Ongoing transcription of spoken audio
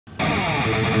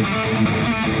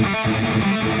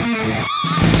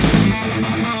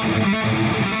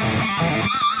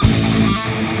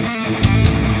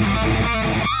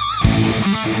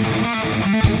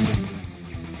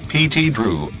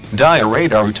Daya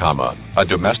Radar Utama, a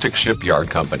domestic shipyard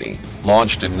company,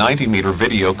 launched a 90-meter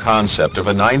video concept of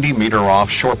a 90-meter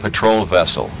offshore patrol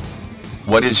vessel.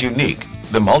 What is unique?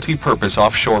 The multi-purpose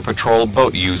offshore patrol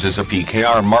boat uses a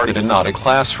PKR Martadinata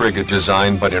class frigate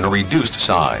design but in a reduced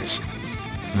size.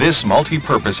 This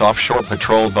multi-purpose offshore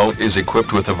patrol boat is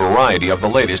equipped with a variety of the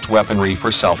latest weaponry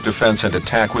for self-defense and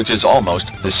attack, which is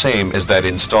almost the same as that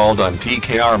installed on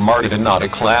PKR Martadinata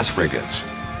class frigates.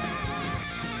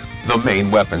 The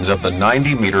main weapons of the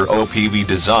 90-meter OPV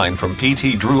design from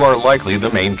PT Drew are likely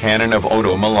the main cannon of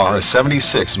Oto Melara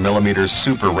 76mm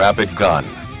super rapid gun,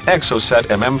 Exocet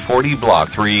MM40 Block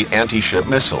 3 anti-ship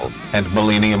missile, and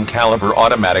Millenium caliber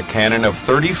automatic cannon of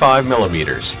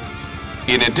 35mm.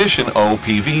 In addition,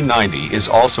 OPV-90 is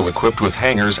also equipped with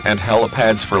hangars and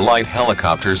helipads for light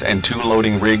helicopters and 2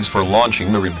 loading rigs for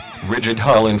launching the RHIB rigid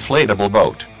hull inflatable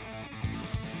boat.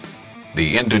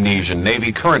 The Indonesian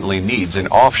Navy currently needs an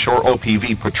offshore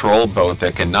OPV patrol boat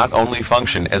that can not only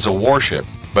function as a warship,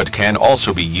 but can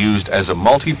also be used as a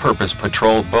multi-purpose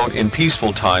patrol boat in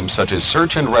peaceful times such as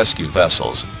search and rescue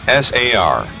vessels,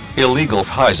 SAR, illegal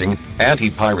fishing,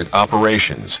 anti-pirate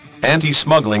operations,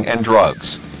 anti-smuggling and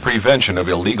drugs, prevention of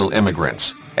illegal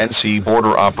immigrants, and sea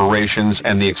border operations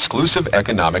and the exclusive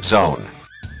economic zone.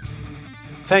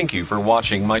 Thank you for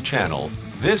watching my channel.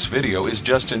 This video is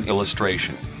just an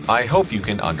illustration. I hope you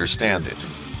can understand it.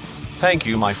 Thank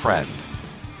you, my friend.